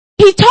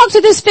He talked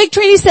to this fig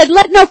tree and he said,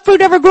 let no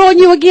fruit ever grow on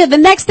you again. The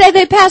next day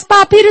they passed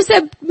by, Peter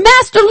said,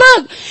 Master,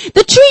 look,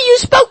 the tree you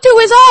spoke to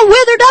is all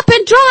withered up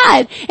and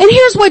dried. And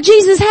here's what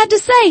Jesus had to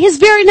say. His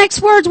very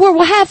next words were,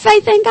 well, have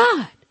faith in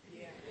God.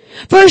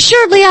 For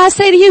assuredly I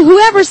say to you,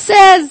 whoever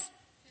says,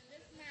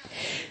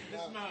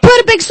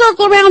 put a big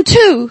circle around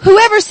two.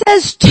 Whoever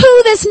says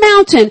to this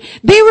mountain,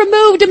 be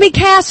removed and be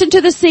cast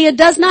into the sea, and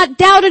does not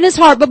doubt in his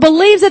heart, but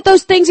believes that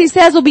those things he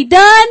says will be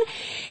done,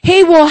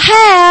 he will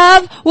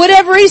have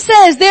whatever he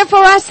says.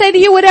 Therefore I say to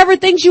you, whatever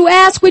things you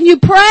ask when you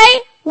pray,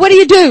 what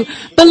do?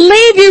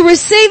 Believe you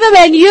receive them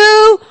and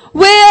you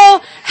will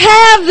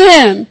have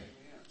them.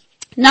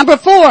 Number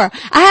 4,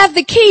 I have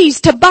the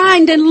keys to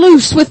bind and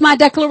loose with my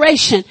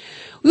declaration.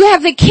 You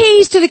have the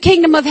keys to the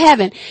kingdom of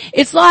heaven.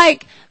 It's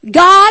like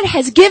God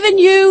has given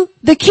you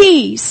the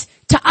keys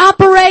to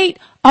operate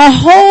a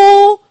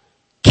whole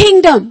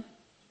kingdom.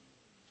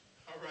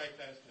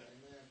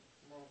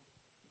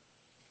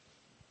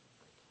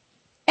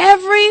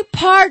 Every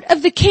part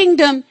of the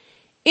kingdom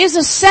is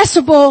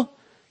accessible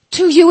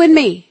to you and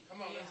me.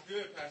 Come on, that's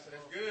good, Pastor.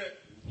 That's good.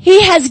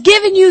 He has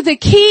given you the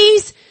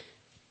keys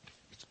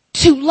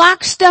to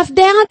lock stuff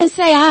down and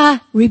say, I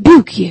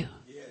rebuke you.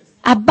 Yes.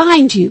 I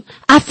bind you.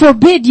 I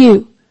forbid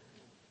you.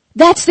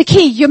 That's the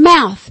key. Your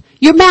mouth.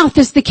 Your mouth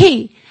is the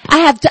key. I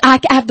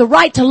have the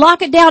right to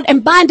lock it down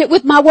and bind it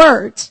with my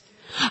words.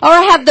 Or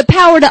I have the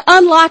power to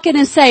unlock it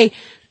and say,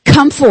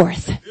 come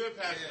forth. Good,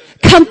 Pastor.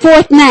 Come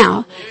forth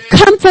now.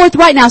 Come forth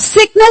right now.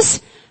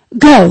 Sickness,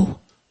 go.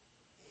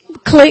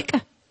 Click.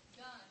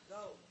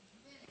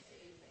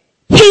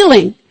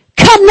 Healing,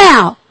 come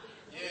now.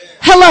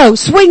 Hello,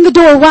 swing the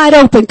door wide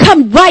open.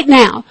 Come right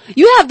now.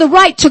 You have the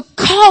right to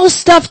call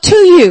stuff to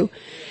you.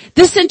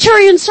 The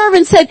centurion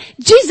servant said,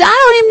 Jesus, I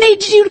don't even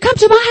need you to come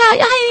to my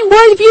house. I ain't even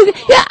worried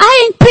if I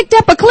ain't picked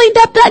up or cleaned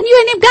up nothing. You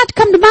ain't even got to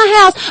come to my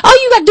house. All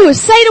you got to do is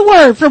say the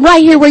word from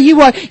right here where you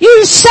are. You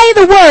just say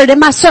the word. And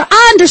my sir,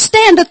 I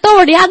understand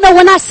authority. I know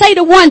when I say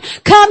to one,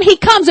 come, he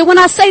comes. And when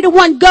I say to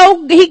one,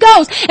 go, he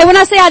goes. And when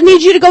I say I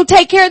need you to go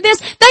take care of this,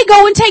 they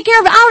go and take care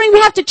of it. I don't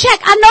even have to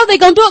check. I know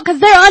they're going to do it because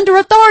they're under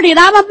authority. And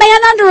I'm a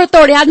man under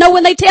authority. I know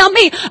when they tell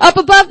me up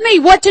above me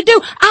what to do,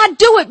 I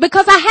do it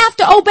because I have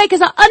to obey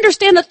because I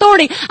understand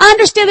authority. I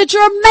understand that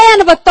you're a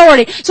man of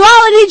authority. So all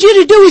I need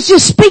you to do is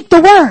just speak the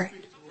word.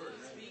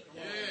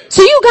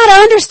 So you got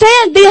to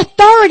understand the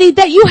authority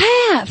that you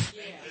have.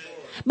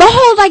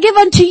 Behold, I give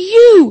unto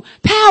you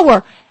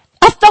power,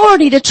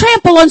 authority to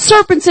trample on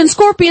serpents and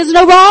scorpions and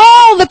over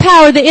all the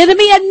power of the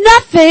enemy, and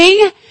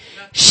nothing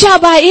shall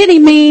by any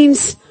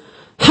means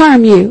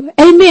harm you.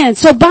 Amen.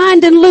 So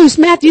bind and loose.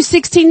 Matthew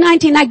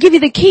 16:19. I give you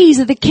the keys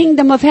of the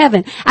kingdom of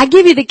heaven. I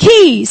give you the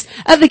keys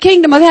of the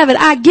kingdom of heaven.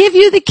 I give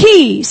you the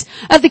keys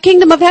of the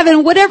kingdom of heaven.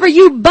 And whatever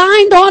you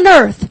bind on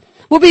earth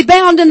will be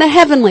bound in the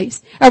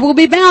heavenlies, or will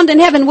be bound in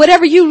heaven.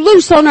 Whatever you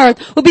loose on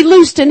earth will be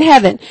loosed in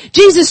heaven.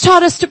 Jesus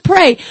taught us to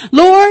pray,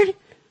 Lord,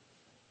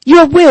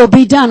 your will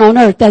be done on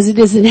earth as it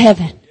is in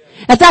heaven.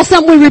 That's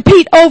something we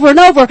repeat over and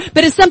over,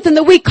 but it's something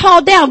that we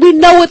call down. We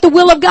know what the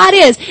will of God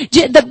is.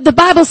 The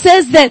Bible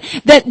says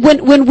that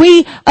when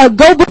we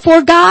go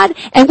before God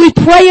and we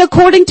pray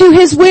according to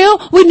His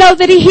will, we know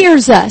that He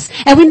hears us.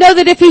 And we know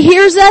that if He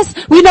hears us,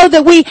 we know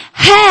that we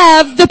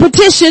have the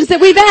petitions that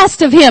we've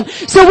asked of Him.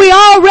 So we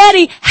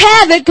already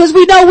have it because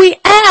we know we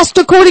asked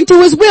according to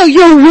His will.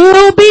 Your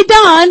will be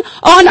done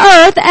on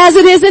earth as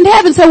it is in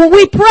heaven. So when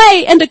we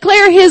pray and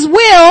declare His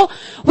will,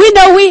 we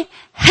know we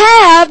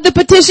have the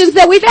petitions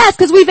that we've asked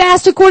because we've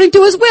asked according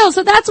to His will.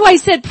 So that's why He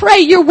said, pray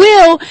your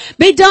will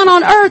be done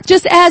on earth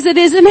just as it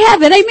is in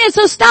heaven. Amen.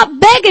 So stop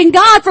begging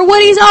God for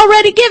what He's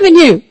already given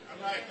you.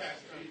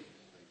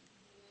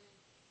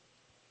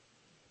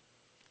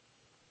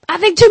 I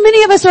think too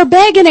many of us are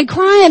begging and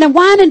crying and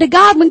whining to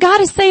God when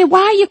God is saying,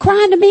 why are you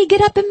crying to me?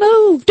 Get up and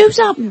move. Do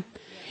something.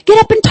 Get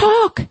up and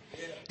talk.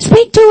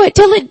 Speak to it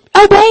till it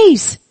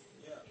obeys.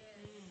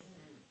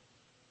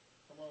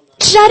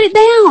 Shut it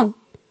down.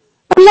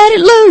 Or let it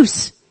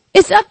loose.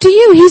 It's up to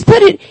you. He's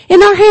put it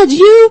in our hands.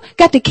 You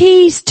got the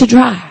keys to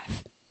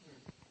drive.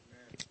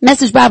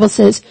 Message Bible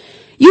says,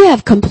 you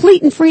have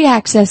complete and free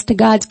access to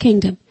God's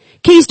kingdom.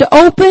 Keys to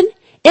open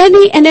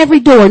any and every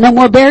door. No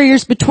more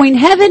barriers between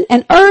heaven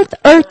and earth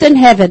and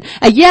heaven.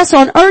 A yes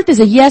on earth is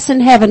a yes in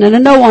heaven, and a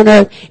no on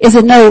earth is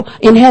a no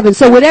in heaven.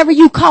 So whatever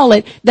you call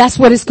it, that's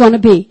what it's going to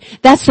be.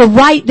 That's the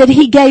right that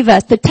He gave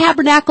us. The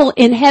tabernacle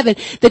in heaven.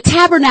 The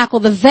tabernacle,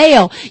 the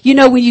veil. You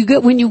know,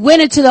 when you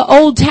went into the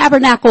old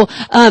tabernacle,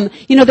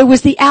 there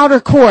was the outer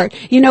court,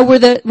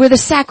 where the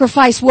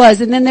sacrifice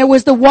was, and then there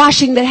was the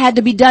washing that had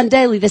to be done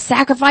daily. The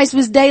sacrifice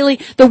was daily,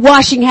 the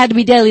washing had to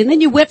be daily. And then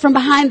you went from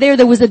behind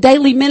there was a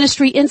daily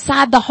ministry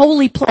inside have the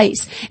holy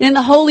place. And in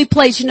the holy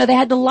place, they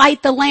had to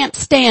light the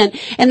lampstand,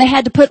 and they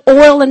had to put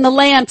oil in the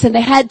lamps, and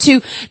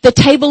the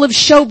table of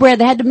showbread,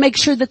 they had to make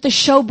sure that the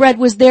showbread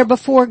was there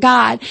before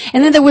God.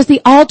 And then there was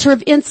the altar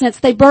of incense.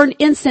 They burned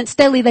incense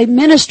daily. They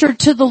ministered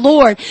to the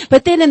Lord.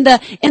 But then in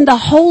the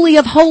Holy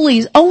of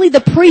Holies, only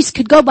the priest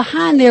could go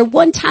behind there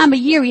one time a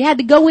year. He had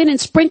to go in and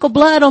sprinkle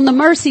blood on the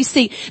mercy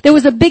seat. There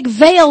was a big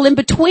veil in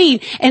between,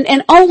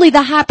 and only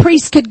the high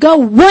priest could go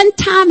one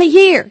time a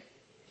year.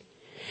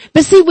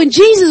 But see, when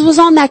Jesus was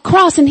on that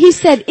cross and he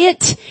said,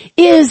 "It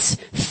is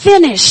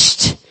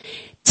finished,"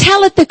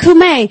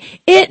 teletekume,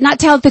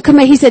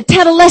 he said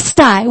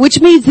tetelestai, which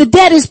means the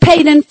debt is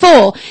paid in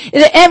full.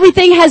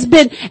 Everything has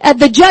been,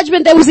 the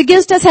judgment that was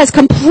against us has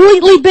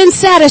completely been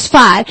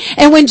satisfied.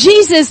 And when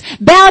Jesus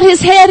bowed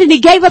his head and he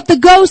gave up the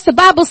ghost, the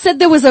Bible said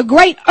there was a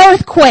great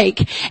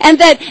earthquake, and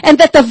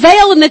that the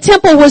veil in the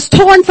temple was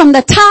torn from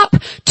the top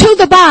to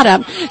the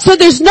bottom. So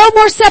there's no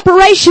more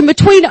separation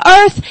between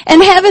earth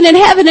and heaven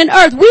and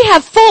earth. We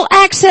have full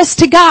access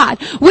to God.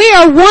 We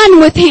are one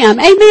with him.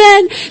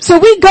 Amen. So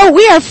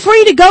we are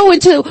free to go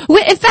into,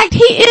 in fact,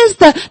 he is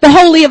the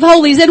Holy of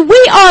Holies, and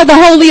we are the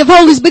Holy of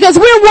Holies because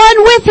we're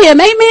one with him.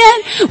 Amen.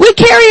 We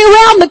carry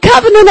around the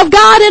covenant of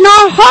God in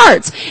our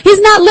hearts. He's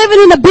not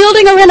living in a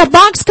building or in a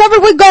box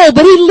covered with gold,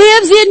 but he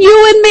lives in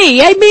you and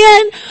me.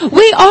 Amen.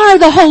 We are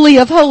the Holy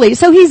of Holies.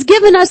 So he's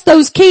given us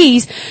those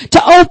keys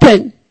to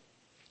open.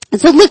 And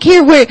so look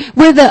here where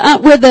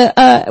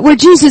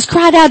Jesus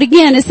cried out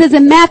again. It says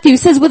in Matthew, it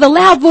says, with a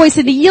loud voice,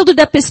 and he yielded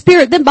up his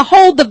spirit. Then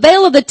behold, the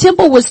veil of the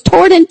temple was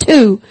torn in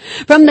two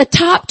from the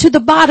top to the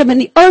bottom,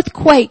 and the earth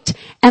quaked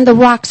and the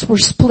rocks were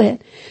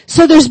split.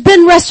 So there's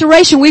been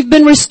restoration. We've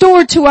been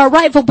restored to our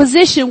rightful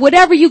position.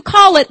 Whatever you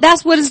call it,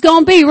 that's what it's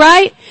going to be,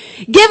 right?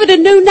 Give it a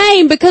new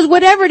name, because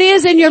whatever it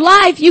is in your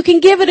life, you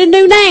can give it a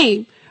new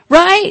name,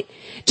 right?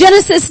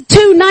 Genesis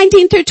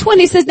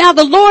 2:19-20 says, now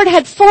the Lord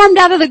had formed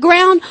out of the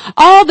ground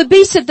all the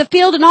beasts of the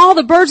field and all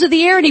the birds of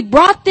the air, and he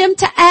brought them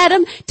to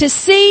Adam to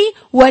see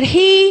what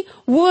he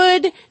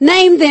would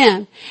name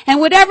them. And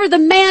whatever the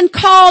man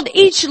called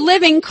each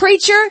living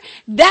creature,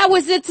 that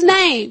was its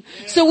name.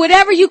 So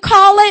whatever you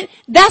call it,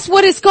 that's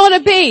what it's going to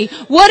be.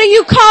 What are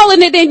you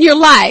calling it in your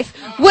life?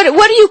 What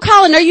are you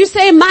calling? Are you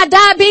saying my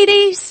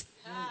diabetes?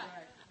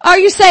 Are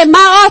you saying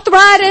my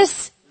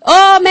arthritis?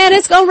 Oh man,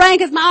 it's gonna rain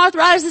because my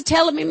arthritis is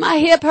telling me my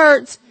hip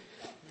hurts.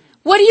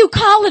 What are you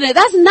calling it?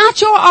 That's not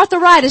your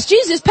arthritis.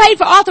 Jesus paid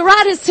for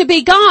arthritis to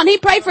be gone. He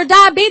prayed for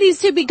diabetes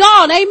to be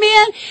gone.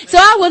 Amen. So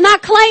I will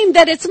not claim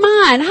that it's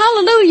mine.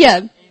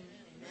 Hallelujah.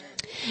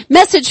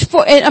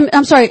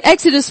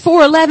 Exodus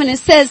 4:11, it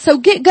says, so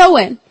get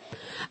going.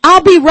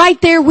 I'll be right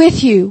there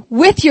with you,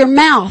 with your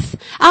mouth.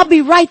 I'll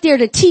be right there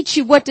to teach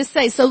you what to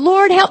say. So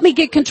Lord, help me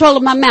get control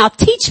of my mouth.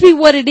 Teach me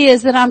what it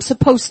is that I'm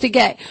supposed to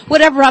get,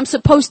 whatever I'm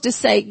supposed to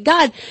say.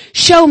 God,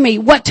 show me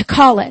what to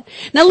call it.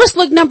 Now let's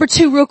look number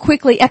 2 real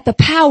quickly at the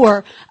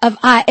power of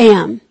I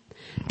am.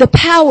 The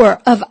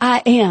power of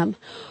I am.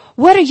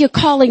 What are you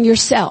calling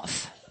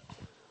yourself?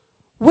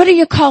 What are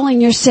you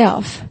calling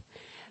yourself?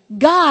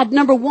 God,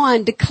 number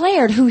 1,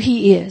 declared who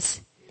he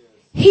is.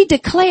 He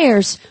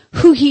declares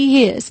who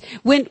he is.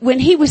 When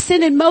he was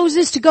sending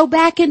Moses to go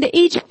back into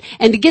Egypt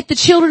and to get the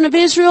children of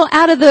Israel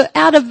out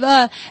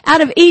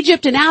of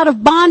Egypt and out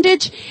of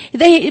bondage,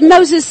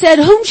 Moses said,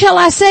 whom shall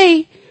I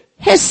say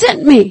has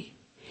sent me?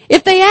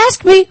 If they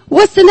ask me,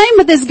 what's the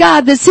name of this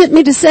God that sent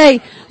me to say,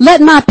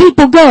 let my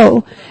people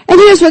go? And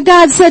here's what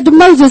God said to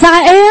Moses,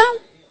 I am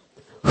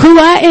who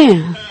I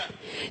am.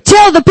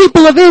 Tell the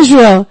people of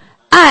Israel,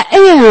 I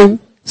am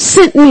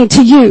sent me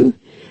to you.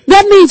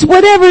 That means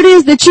whatever it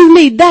is that you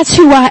need, that's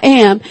who I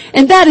am.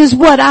 And that is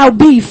what I'll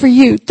be for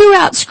you.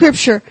 Throughout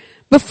scripture,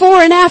 before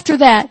and after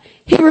that,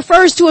 he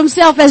refers to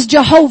himself as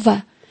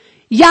Jehovah,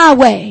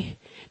 Yahweh,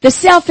 the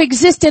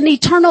self-existent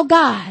eternal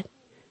God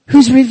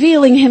who's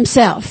revealing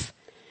himself.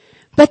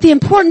 But the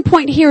important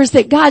point here is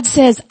that God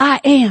says, I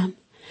am,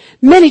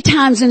 many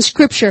times in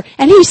scripture.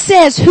 And he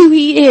says who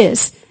he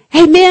is.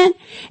 Amen.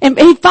 And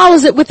he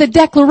follows it with a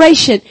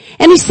declaration.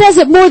 And he says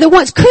it more than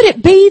once. Could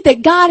it be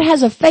that God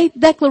has a faith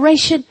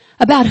declaration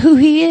about who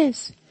he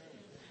is?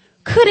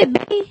 Could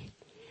it be?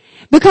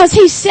 Because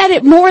he said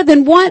it more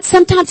than once.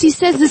 Sometimes he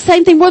says the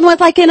same thing more than once,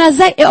 like in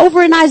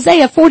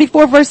Isaiah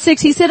 44 verse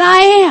 6, he said, I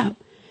am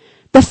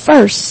the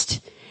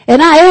first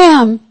and I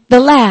am the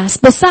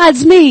last.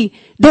 Besides me,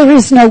 there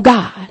is no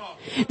God.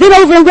 Then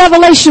over in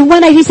Revelation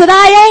 1:8, he said,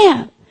 I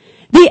am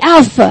the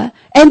Alpha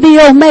and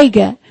the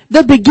Omega,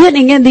 the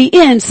beginning and the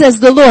end, says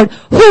the Lord,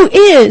 who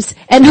is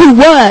and who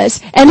was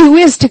and who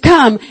is to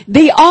come,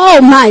 the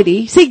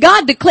Almighty. See,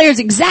 God declares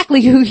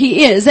exactly who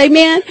he is.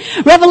 Amen.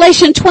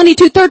 Revelation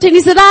 22:13,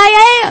 he said,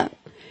 I am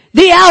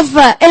the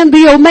Alpha and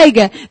the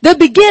Omega, the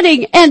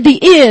beginning and the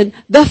end,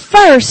 the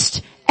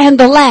first and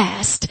the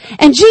last.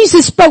 And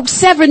Jesus spoke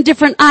 7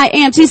 different I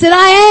ams. He said,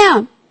 I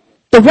am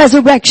the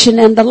resurrection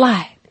and the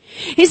life.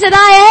 He said,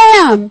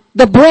 I am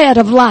the bread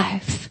of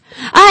life.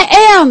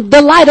 I am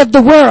the light of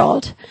the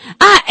world.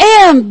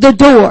 I am the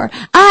door.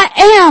 I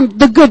am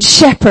the good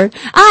shepherd.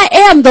 I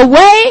am the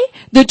way,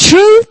 the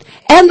truth,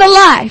 and the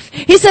life.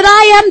 He said,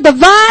 I am the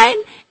vine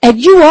and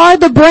you are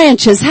the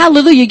branches.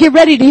 Hallelujah. Get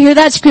ready to hear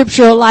that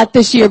scripture a lot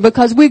this year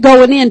because we're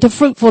going into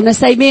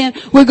fruitfulness. Amen.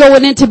 We're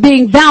going into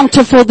being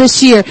bountiful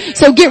this year.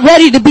 So get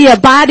ready to be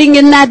abiding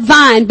in that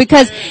vine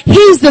because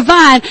he's the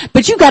vine,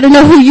 but you got to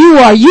know who you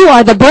are. You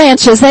are the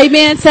branches.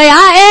 Amen. Say,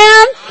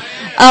 I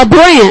am a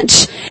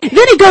branch.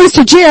 Then he goes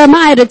to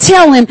Jeremiah to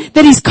tell him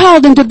that he's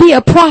called him to be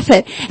a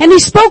prophet. And he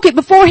spoke it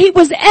before he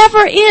was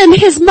ever in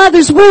his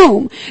mother's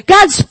womb.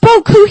 God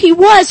spoke who he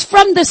was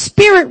from the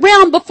spirit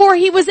realm before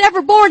he was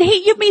ever born.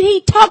 You mean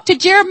he talked to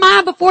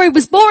Jeremiah before he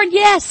was born?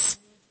 Yes.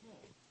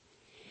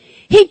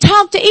 He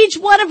talked to each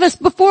one of us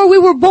before we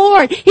were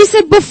born. He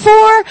said, before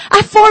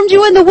I formed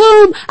you in the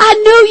womb, I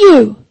knew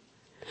you.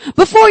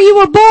 Before you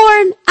were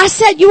born, I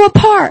set you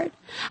apart.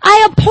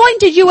 I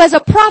appointed you as a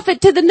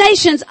prophet to the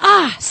nations.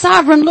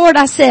 Sovereign Lord,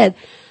 I said,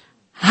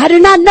 I do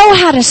not know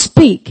how to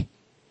speak.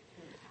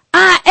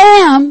 I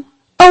am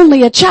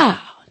only a child.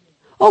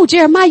 Oh,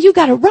 Jeremiah, you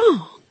got it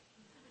wrong.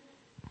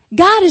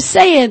 God is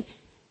saying,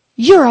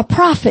 you're a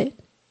prophet.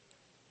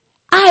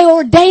 I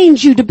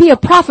ordained you to be a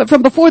prophet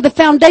from before the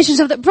foundations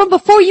from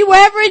before you were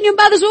ever in your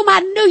mother's womb. I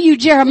knew you,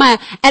 Jeremiah.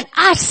 And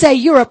I say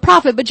you're a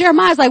prophet. But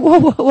Jeremiah's like,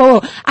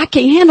 whoa. I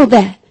can't handle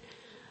that.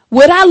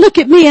 What I look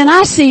at me and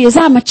I see is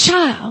I'm a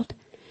child.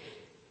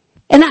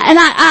 And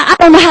I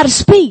don't know how to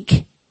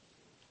speak.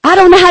 I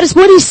don't know how to,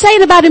 what he's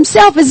saying about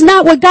himself is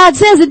not what God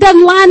says. It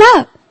doesn't line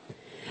up.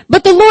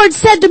 But the Lord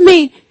said to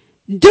me,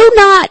 do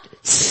not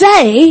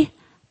say,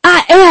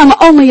 I am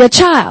only a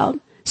child.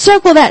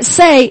 Circle that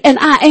say and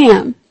I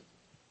am.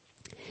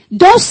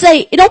 Don't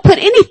put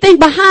anything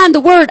behind the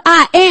word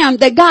I am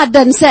that God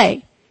doesn't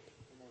say.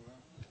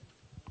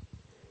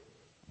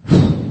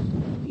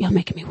 Y'all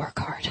making me work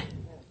hard.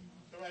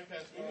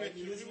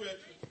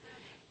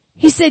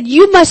 He said,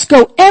 you must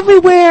go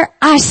everywhere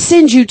I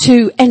send you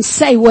to and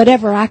say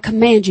whatever I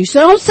command you. So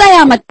don't say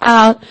I'm a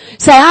child.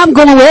 Say I'm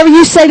going wherever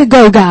you say to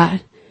go,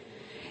 God.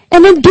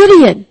 And then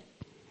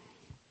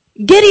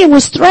Gideon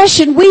was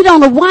threshing wheat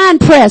on a wine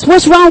press.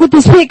 What's wrong with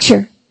this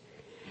picture?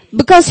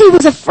 Because he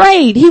was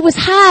afraid. He was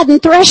hiding,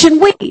 threshing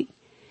wheat.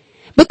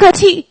 Because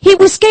he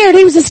was scared.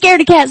 He was a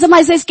scaredy cat.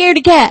 Somebody say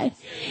scaredy cat.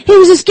 He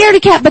was a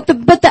scaredy cat, but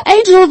the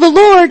angel of the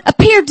Lord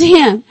appeared to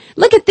him.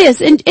 Look at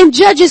this in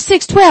Judges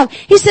 6:12.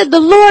 He said, the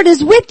Lord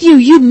is with you,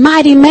 you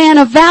mighty man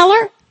of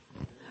valor.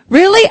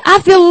 Really? I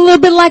feel a little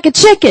bit like a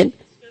chicken.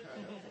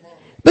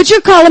 But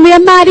you're calling me a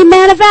mighty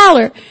man of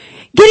valor.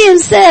 Gideon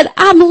said,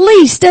 I'm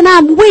least and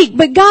I'm weak,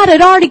 but God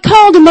had already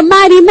called him a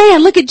mighty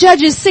man. Look at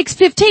Judges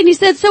 6:15. He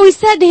said, so he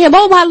said to him,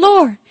 oh my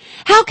Lord,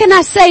 how can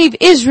I save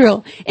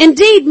Israel?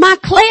 Indeed, my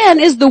clan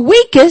is the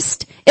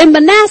weakest in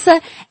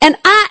Manasseh, and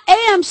I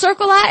am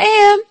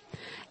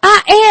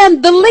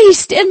the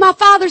least in my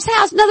father's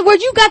house. In other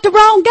words, you got the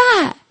wrong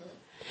guy.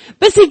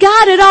 But see,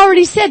 God had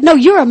already said, no,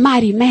 you're a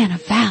mighty man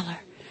of valor.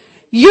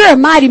 You're a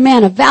mighty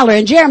man of valor.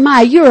 And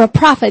Jeremiah, you're a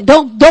prophet.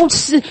 Don't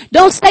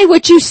say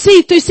what you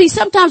see through. See,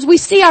 sometimes we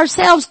see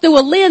ourselves through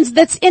a lens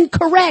that's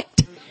incorrect.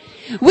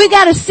 We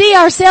gotta see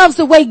ourselves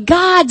the way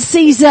God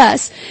sees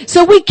us.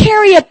 So we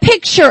carry a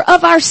picture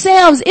of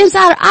ourselves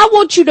inside. I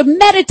want you to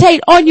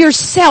meditate on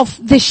yourself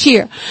this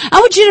year. I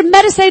want you to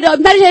meditate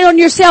on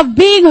yourself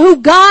being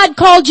who God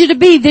called you to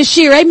be this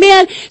year.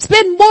 Amen.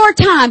 Spend more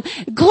time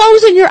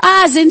closing your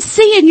eyes and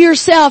seeing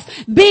yourself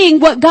being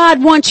what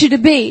God wants you to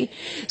be.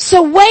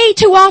 So way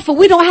too often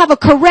we don't have a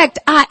correct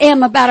I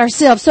am about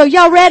ourselves. So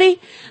y'all ready?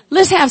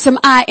 Let's have some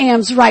I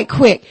ams right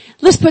quick.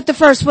 Let's put the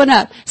first one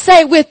up. Say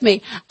it with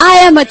me.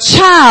 I am a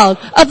child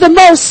of the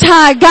Most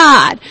High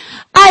God.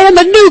 I am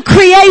a new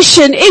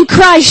creation in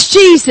Christ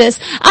Jesus.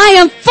 I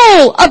am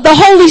full of the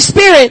Holy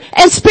Spirit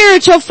and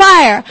spiritual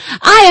fire.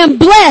 I am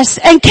blessed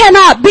and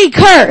cannot be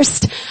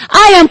cursed.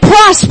 I am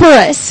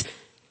prosperous.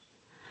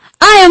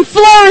 I am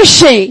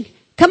flourishing.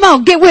 Come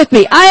on, get with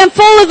me. I am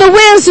full of the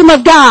wisdom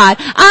of God.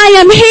 I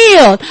am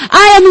healed.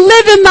 I am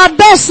living my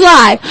best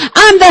life.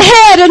 I'm the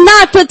head and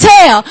not the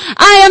tail.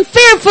 I am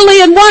fearfully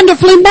and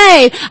wonderfully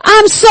made.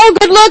 I'm so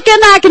good looking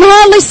I can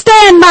hardly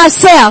stand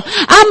myself.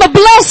 I'm a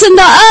blessing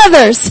to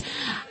others.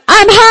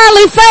 I'm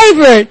highly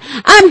favored.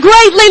 I'm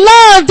greatly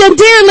loved and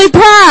dearly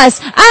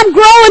prized. I'm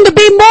growing to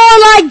be more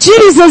like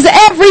Jesus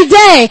every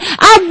day.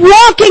 I'm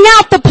walking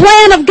out the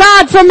plan of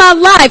God for my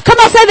life.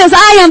 Come on, say this.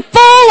 I am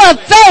full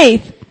of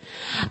faith.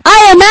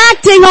 I am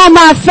acting on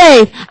my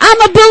faith.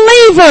 I'm a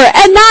believer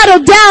and not a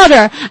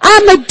doubter.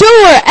 I'm a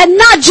doer and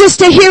not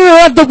just a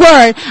hearer of the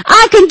word.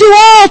 I can do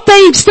all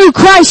things through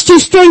Christ who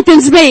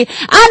strengthens me.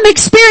 I'm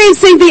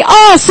experiencing the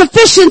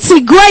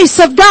all-sufficiency grace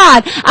of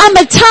God. I'm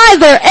a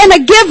tither and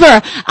a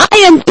giver. I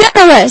am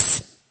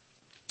generous.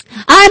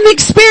 I'm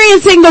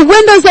experiencing the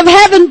windows of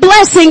heaven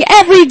blessing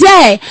every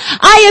day.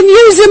 I am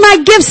using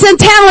my gifts and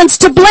talents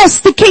to bless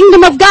the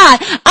kingdom of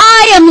God.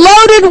 I am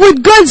loaded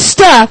with good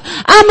stuff.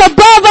 I'm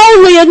above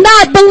only and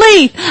not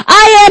beneath.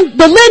 I am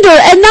the lender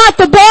and not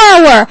the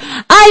borrower.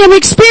 I am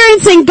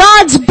experiencing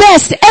God's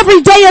best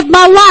every day of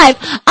my life.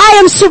 I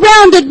am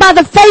surrounded by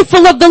the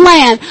faithful of the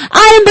land.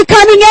 I am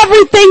becoming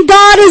everything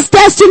God has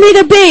destined me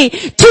to be.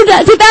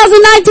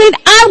 2019,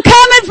 I'm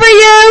coming for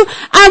you.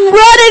 I'm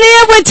running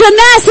in with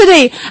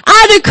tenacity.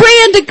 I decree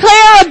and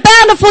declare a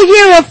bountiful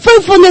year of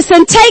fruitfulness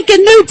and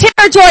taking new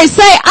territory.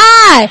 Say,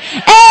 I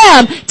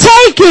am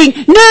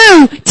taking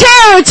new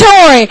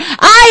territory.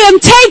 I am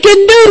taking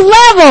new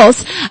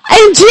levels.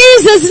 In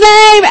Jesus'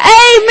 name,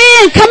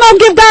 amen. Come on,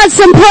 give God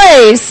some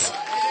praise.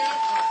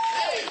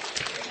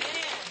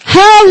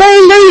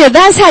 Hallelujah.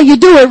 That's how you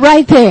do it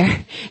right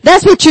there.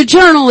 That's what your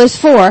journal is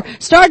for.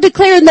 Start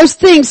declaring those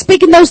things,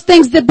 speaking those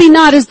things that be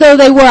not as though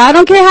they were. I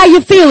don't care how you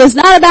feel. It's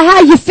not about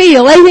how you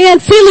feel. Amen.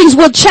 Feelings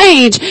will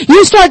change.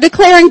 You start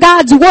declaring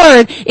God's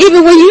word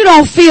even when you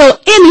don't feel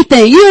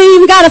anything. You ain't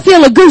even got to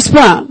feel a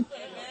goosebump.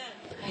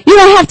 You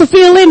don't have to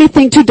feel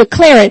anything to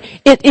declare it.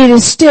 It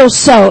is still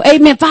so.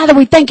 Amen. Father,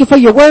 we thank you for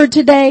your word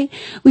today.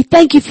 We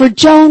thank you for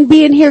Joan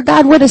being here.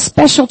 God, what a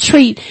special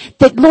treat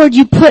that, Lord,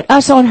 you put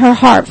us on her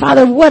heart.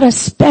 Father, what a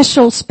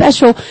special,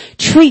 special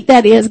treat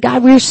that is.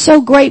 God, we're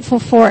so grateful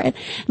for it.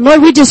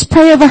 Lord, we just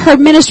pray over her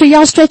ministry.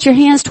 Y'all stretch your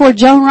hands toward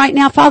Joan right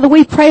now. Father,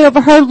 we pray over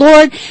her,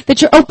 Lord,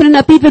 that you're opening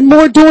up even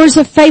more doors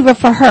of favor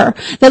for her.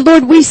 That,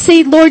 Lord, we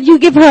see, Lord, you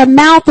give her a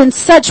mouth and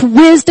such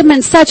wisdom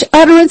and such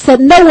utterance that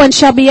no one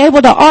shall be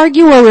able to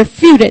argue or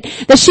refute it.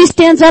 That she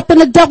stands up in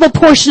a double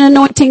portion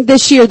anointing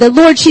this year. That,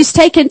 Lord, she's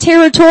taken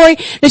territory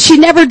that she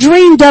never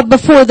dreamed of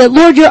before. That,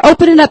 Lord, you're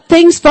opening up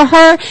things for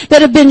her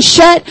that have been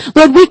shut.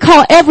 Lord, we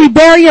call every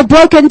barrier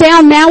broken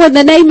down now in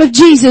the name of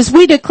Jesus.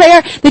 We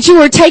declare that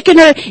you are taking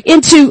her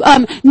into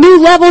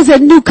new levels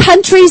and new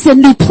countries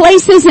and new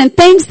places and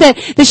things that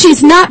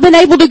she's not been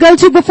able to go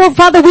to before.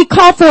 Father, we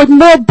call for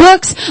more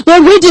books.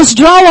 Lord, we just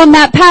draw on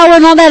that power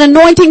and on that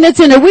anointing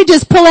that's in her. We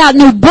just pull out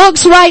new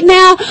books right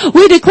now.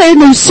 We declare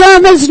new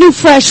sermons, new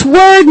fresh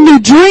word, new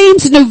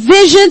dreams, new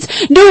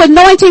visions, new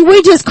anointing.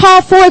 We just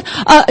call forth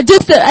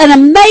just an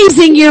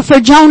amazing year for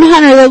Joan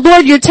Hunter. That,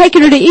 Lord, you're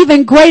taking her to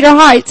even greater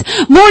heights.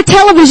 More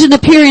television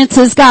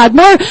appearances, God.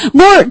 More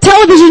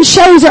television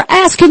shows are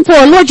asking for.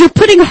 Lord, you're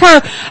putting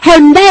her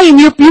name,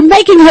 you're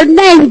making her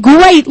name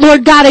great,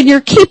 Lord God, and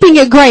you're keeping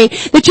it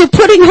great. That you're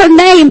putting her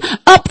name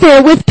up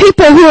there with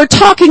people who are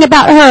talking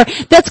about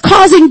her. That's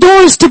causing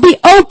doors to be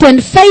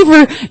opened.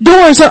 Favor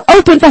doors are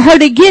open for her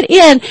to get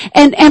in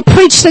and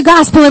preach the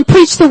gospel and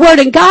preach the word.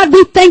 And God,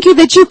 we thank you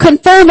that you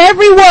confirm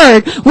every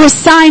word with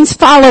signs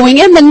following.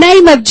 In the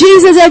name of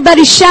Jesus,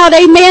 everybody shout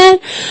amen.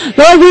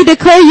 Lord, we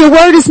declare your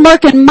word is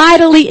working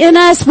mightily in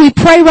us. We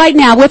pray right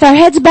now with our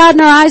heads bowed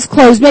and our eyes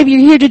closed. Maybe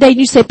you're here today and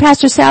you say,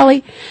 Pastor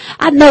Sally,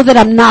 I know that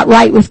I'm not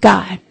right with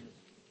God.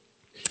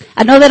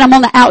 I know that I'm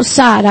on the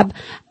outside.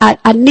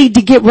 I need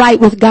to get right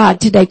with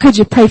God today. Could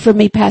you pray for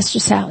me, Pastor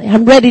Sally?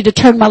 I'm ready to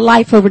turn my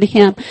life over to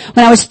him.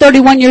 When I was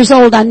 31 years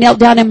old, I knelt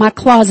down in my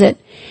closet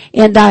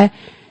and I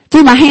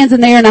threw my hands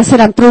in there and I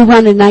said, I'm through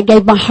running, and I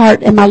gave my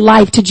heart and my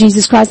life to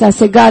Jesus Christ. I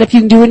said, God, if you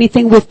can do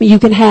anything with me, you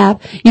can have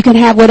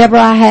whatever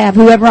I have.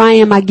 Whoever I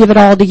am, I give it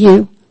all to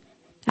you.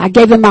 I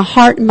gave him my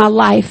heart and my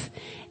life.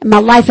 And my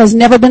life has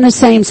never been the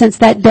same since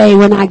that day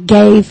when I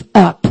gave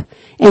up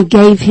and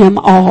gave him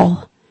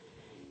all.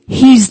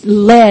 He's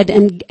led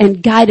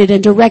and guided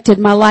and directed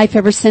my life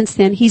ever since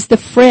then. He's the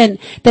friend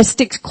that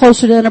sticks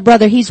closer than a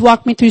brother. He's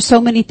walked me through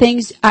so many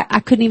things. I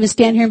couldn't even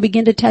stand here and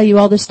begin to tell you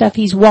all the stuff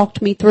he's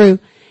walked me through.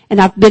 And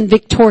I've been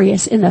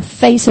victorious in the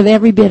face of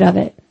every bit of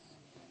it.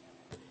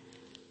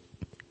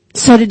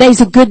 So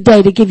today's a good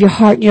day to give your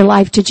heart and your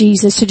life to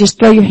Jesus, to just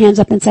throw your hands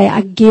up and say,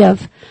 I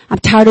give. I'm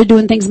tired of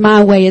doing things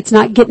my way. It's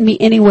not getting me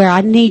anywhere.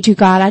 I need you,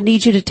 God. I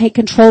need you to take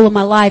control of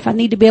my life. I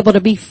need to be able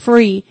to be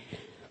free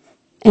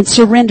and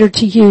surrender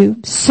to you.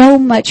 So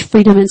much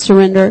freedom and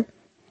surrender.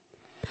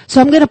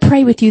 So I'm going to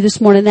pray with you this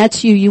morning.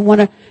 That's you. You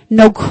want to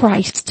know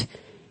Christ.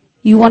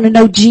 You want to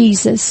know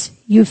Jesus.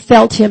 You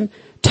felt him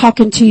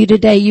talking to you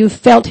today. You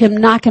felt him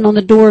knocking on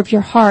the door of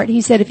your heart.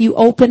 He said, if you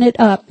open it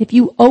up, if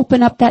you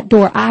open up that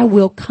door, I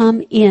will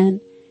come in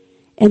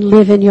and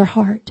live in your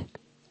heart.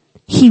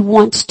 He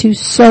wants to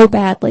so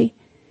badly.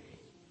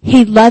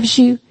 He loves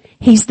you.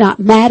 He's not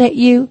mad at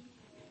you.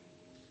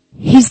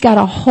 He's got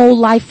a whole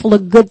life full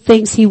of good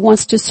things he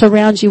wants to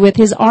surround you with.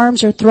 His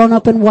arms are thrown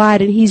open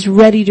wide and he's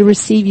ready to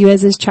receive you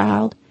as his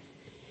child.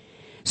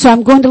 So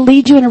I'm going to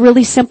lead you in a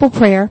really simple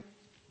prayer.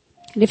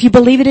 And if you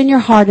believe it in your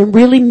heart and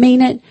really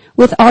mean it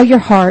with all your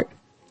heart,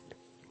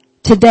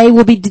 today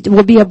will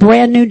be a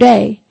brand new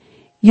day.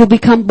 You'll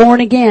become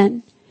born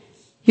again.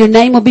 Your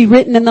name will be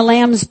written in the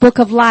Lamb's book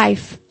of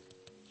life.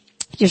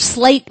 Your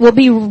slate will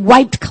be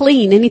wiped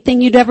clean.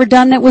 Anything you'd ever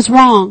done that was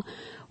wrong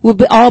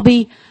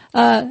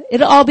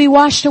it'll all be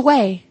washed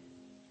away.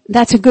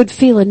 That's a good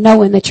feeling,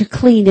 knowing that you're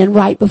clean and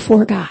right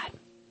before God.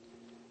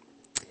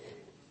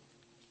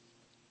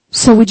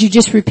 So would you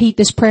just repeat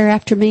this prayer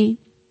after me?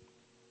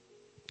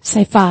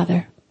 Say,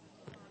 Father,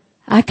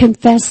 I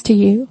confess to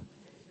you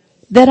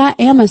that I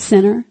am a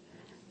sinner.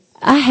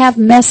 I have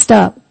messed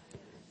up,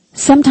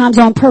 sometimes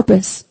on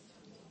purpose,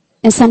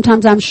 and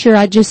sometimes I'm sure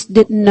I just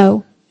didn't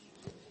know.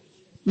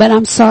 But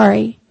I'm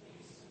sorry.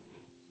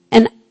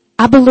 And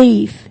I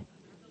believe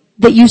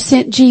that you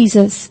sent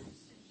Jesus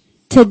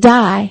to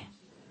die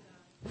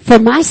for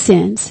my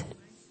sins.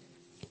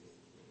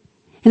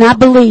 And I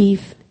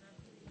believe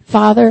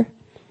Father,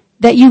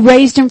 that you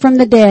raised him from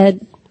the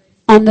dead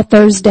on the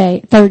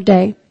third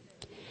day.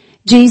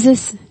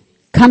 Jesus,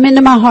 come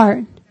into my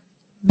heart.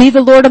 Be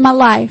the Lord of my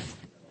life.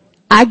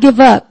 I give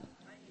up.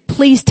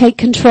 Please take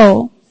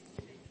control.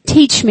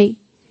 Teach me.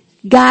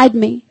 Guide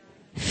me.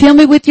 Fill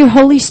me with your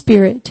Holy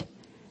Spirit.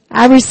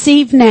 I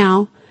receive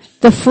now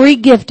the free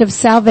gift of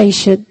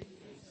salvation.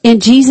 In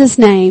Jesus'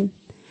 name,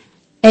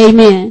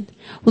 amen.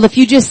 Well, if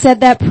you just said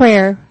that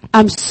prayer,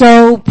 I'm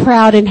so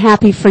proud and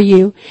happy for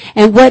you.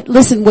 And what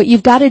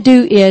you've got to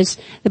do is,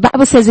 the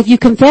Bible says, if you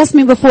confess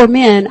me before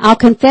men, I'll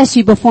confess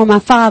you before my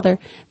Father.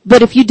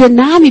 But if you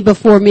deny me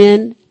before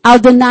men, I'll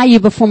deny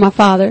you before my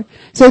Father.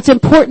 So it's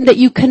important that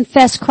you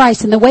confess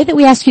Christ. And the way that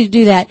we ask you to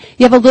do that,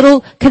 you have a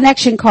little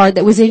connection card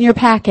that was in your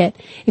packet.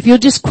 If you'll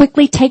just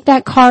quickly take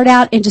that card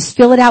out and just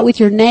fill it out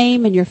with your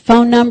name and your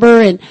phone number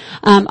and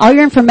all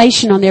your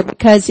information on there,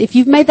 because if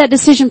you've made that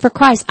decision for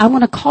Christ, I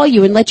want to call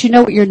you and let you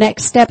know what your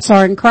next steps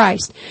are in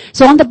Christ.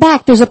 So on the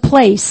back, there's a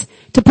place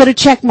to put a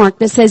check mark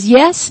that says,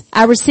 yes,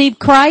 I received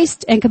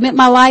Christ and commit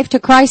my life to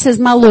Christ as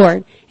my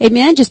Lord.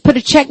 Amen. Just put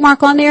a check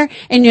mark on there,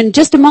 and in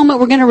just a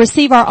moment we're going to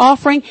receive our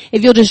offering.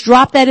 If you'll just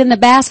drop that in the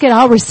basket,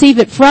 I'll receive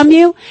it from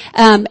you,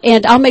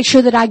 and I'll make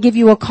sure that I give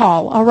you a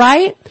call. All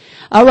right?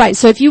 All right.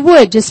 So if you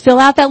would, just fill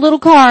out that little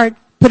card,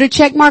 put a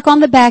check mark on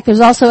the back.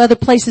 There's also other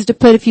places to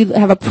put if you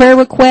have a prayer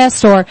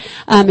request, or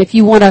if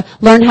you want to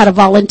learn how to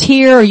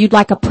volunteer, or you'd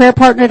like a prayer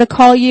partner to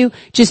call you.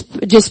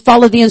 Just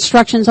follow the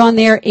instructions on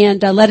there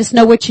and let us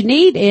know what you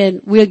need,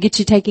 and we'll get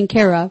you taken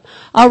care of.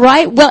 All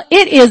right? Well,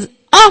 it is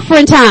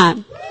offering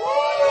time.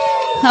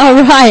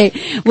 All right.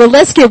 Well,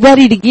 let's get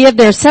ready to give.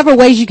 There are several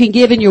ways you can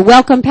give in your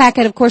welcome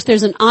packet. Of course,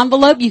 there's an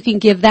envelope. You can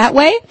give that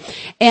way.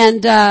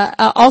 And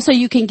also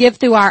you can give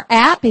through our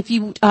app. If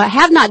you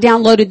have not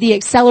downloaded the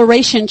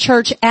Acceleration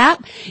Church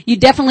app, you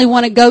definitely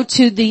want to go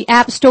to the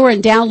App Store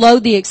and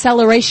download the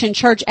Acceleration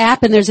Church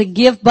app. And there's a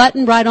give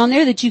button right on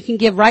there that you can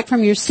give right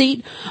from your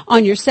seat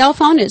on your cell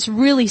phone. It's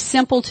really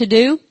simple to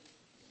do.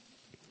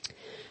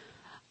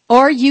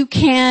 Or you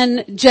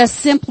can just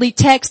simply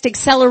text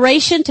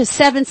acceleration to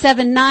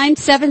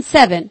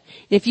 77977.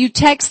 If you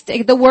text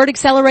the word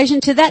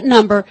acceleration to that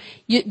number,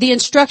 the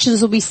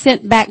instructions will be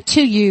sent back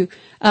to you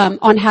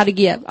on how to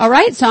give. All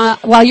right? So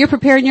while you're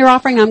preparing your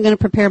offering, I'm going to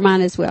prepare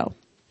mine as well.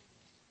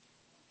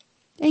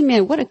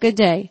 Amen. What a good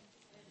day.